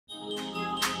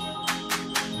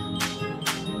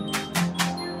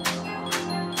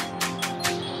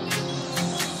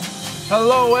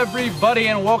Hello everybody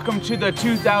and welcome to the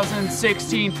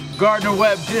 2016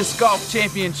 Gardner-Webb Disc Golf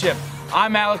Championship.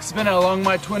 I'm Alex Bennett along with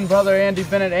my twin brother Andy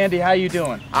Bennett. Andy, how you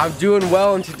doing? I'm doing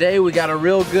well, and today we got a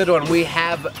real good one. We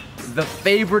have the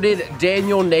favorited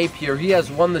Daniel Napier. He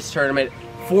has won this tournament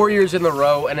 4 years in a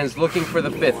row and is looking for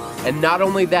the 5th. And not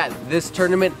only that, this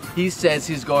tournament, he says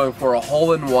he's going for a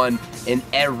hole-in-one in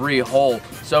every hole.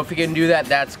 So if he can do that,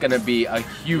 that's gonna be a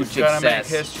huge success. He's gonna make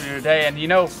history today. And you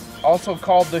know, also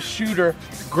called the shooter,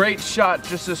 great shot,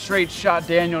 just a straight shot,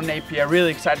 Daniel Napier. Really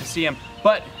excited to see him.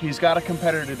 But he's got a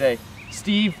competitor today.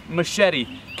 Steve Machete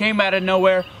came out of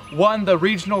nowhere, won the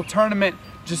regional tournament,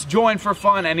 just joined for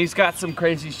fun, and he's got some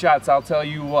crazy shots, I'll tell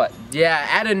you what. Yeah,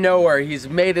 out of nowhere, he's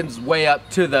made his way up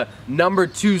to the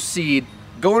 #2 seed,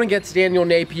 going against Daniel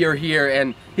Napier here,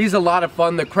 and he's a lot of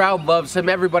fun. The crowd loves him,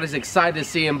 everybody's excited to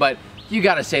see him, but you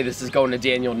gotta say this is going to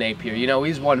Daniel Napier. You know,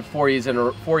 he's won 4 years in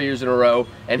a row,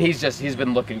 and he's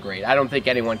been looking great. I don't think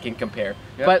anyone can compare.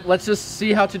 Yep. But let's just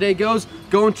see how today goes.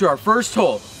 Going to our first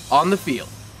hole on the field.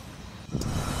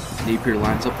 Napier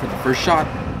lines up for the first shot.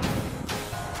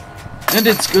 And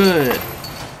it's good.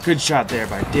 Good shot there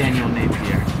by Daniel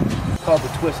Napier. Called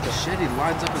the twister. Machete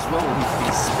lines up as well, and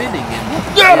he's spinning and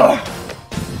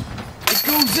it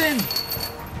goes in.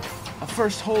 A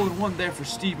first hole-in-one there for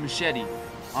Steve Machete.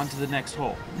 On to the next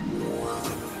hole.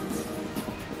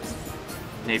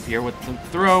 Napier with the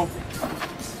throw.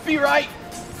 Be right.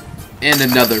 And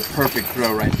another perfect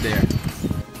throw right there.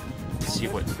 Let's see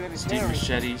what Steve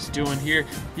Machete's doing here.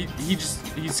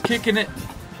 He's kicking it.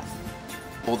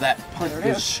 Well, that punt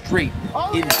goes straight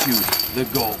into the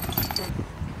goal.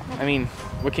 I mean,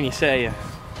 what can you say?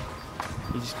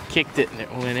 He just kicked it and it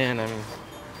went in. I mean,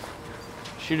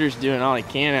 shooter's doing all he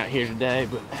can out here today,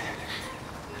 but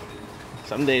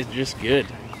some days are just good.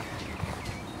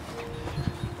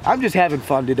 I'm just having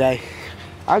fun today.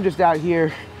 I'm just out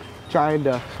here trying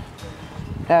to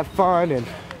have fun and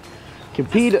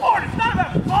compete. It's not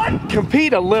about fun.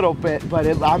 Compete a little bit, but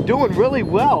I'm doing really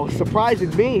well,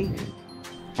 surprising me.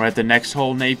 We're at the next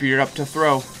hole, Napier up to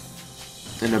throw.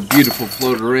 And a beautiful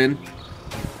floater in.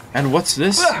 And what's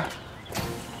this?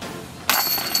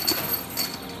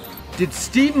 Did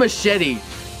Steve Machete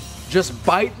just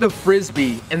bite the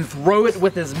frisbee and throw it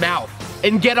with his mouth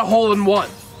and get a hole-in-one?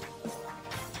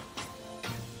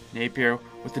 Napier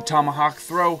with the tomahawk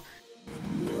throw.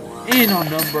 In on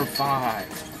number 5.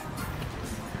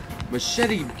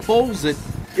 Machete bowls it.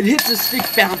 It hits the stick,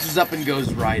 bounces up, and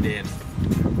goes right in.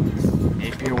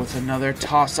 Napier with another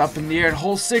toss up in the air at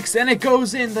hole 6, and it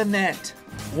goes in the net.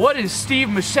 What is Steve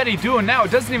Machete doing now?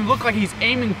 It doesn't even look like he's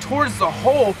aiming towards the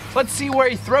hole. Let's see where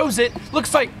he throws it.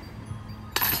 Looks like,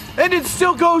 and it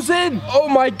still goes in. Oh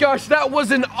my gosh, that was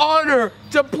an honor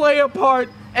to play a part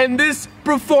in this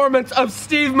performance of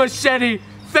Steve Machete.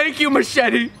 Thank you,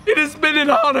 Machete. It has been an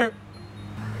honor.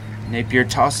 Napier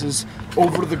tosses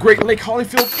over to the Great Lake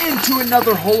Hollyfield into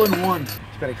another hole-in-one.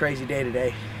 It's been a crazy day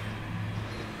today.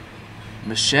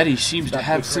 Machete seems to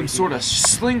have some sort of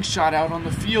slingshot out on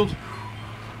the field.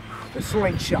 The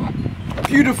slingshot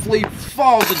Beautifully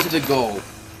falls into the goal.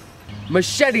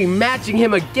 Machete matching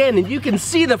him again, and you can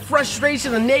see the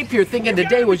frustration of Napier thinking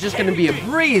today was just going to be a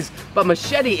breeze, but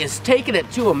Machete is taking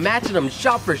it to him, matching him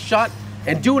shot for shot,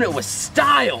 and doing it with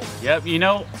style. Yep, you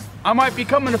know, I might be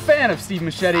becoming a fan of Steve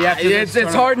Machete after this.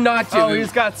 It's hard not to. Oh,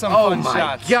 he's got some fun shots. Oh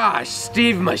my gosh,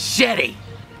 Steve Machete.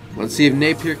 Let's see if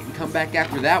Napier can come back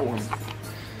after that one.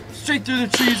 Straight through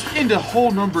the trees into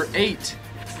hole number 8.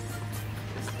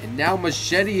 And now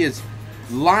Machete is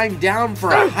lying down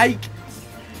for a hike.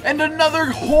 And another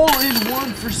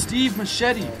hole-in-one for Steve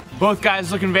Machete. Both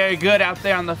guys looking very good out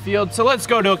there on the field, so let's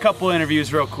go to a couple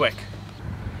interviews real quick.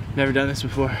 Never done this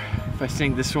before. If I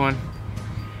sink this one,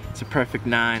 it's a perfect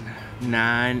 9.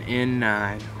 9 in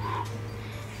 9.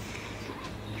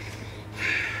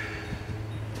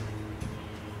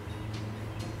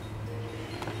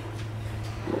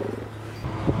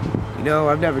 You know,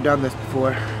 I've never done this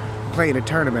before. I'm playing a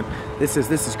tournament. This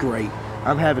is great.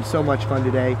 I'm having so much fun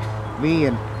today. Me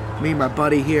and my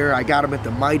buddy here, I got him at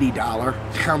the Mighty Dollar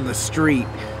down the street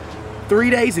 3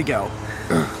 days ago.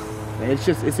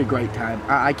 It's a great time.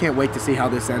 I can't wait to see how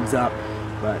this ends up,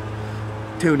 but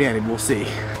tune in and we'll see.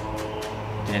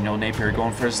 Daniel Napier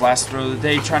going for his last throw of the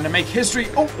day, trying to make history.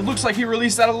 Oh, it looks like he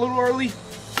released that a little early.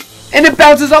 And it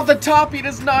bounces off the top. He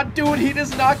does not do it. He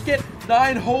does not get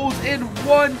 9 holes in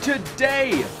 1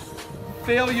 today.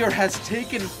 Failure has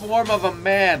taken form of a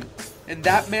man, and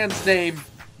that man's name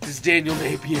is Daniel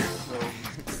Napier.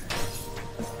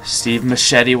 Steve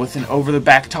Machete with an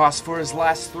over-the-back toss for his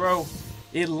last throw.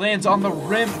 It lands on the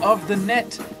rim of the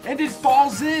net, and it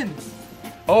falls in.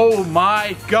 Oh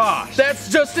my gosh. That's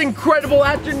just incredible.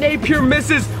 After Napier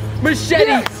misses,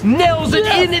 Machete nails it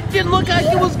in. It didn't look like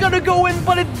it was gonna go in,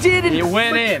 but it did. It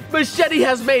went in. Machete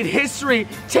has made history,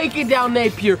 taking down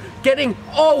Napier, getting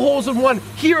all holes in one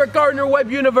here at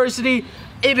Gardner-Webb University.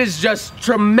 It is just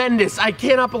tremendous. I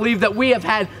cannot believe that we have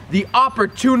had the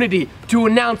opportunity to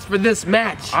announce for this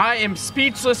match. I am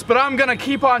speechless, but I'm gonna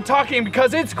keep on talking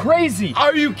because it's crazy.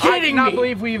 Are you kidding me? I cannot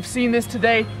believe we have seen this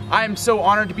today. I am so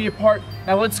honored to be a part.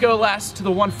 Now let's go last to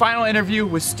the one final interview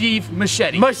with Steve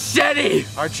Machete. Machete!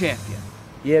 Our champion.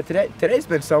 Yeah, today's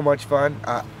been so much fun.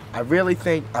 I really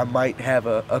think I might have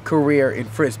a career in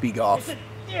Frisbee golf.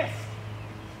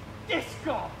 Disc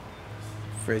golf.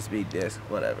 Frisbee, disc,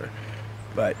 whatever.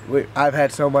 But I've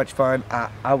had so much fun.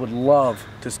 I would love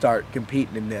to start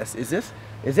competing in this. Is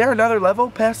there another level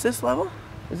past this level?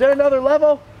 Is there another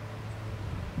level?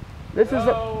 This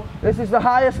is the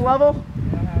highest level?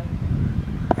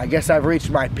 I guess I've reached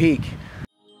my peak.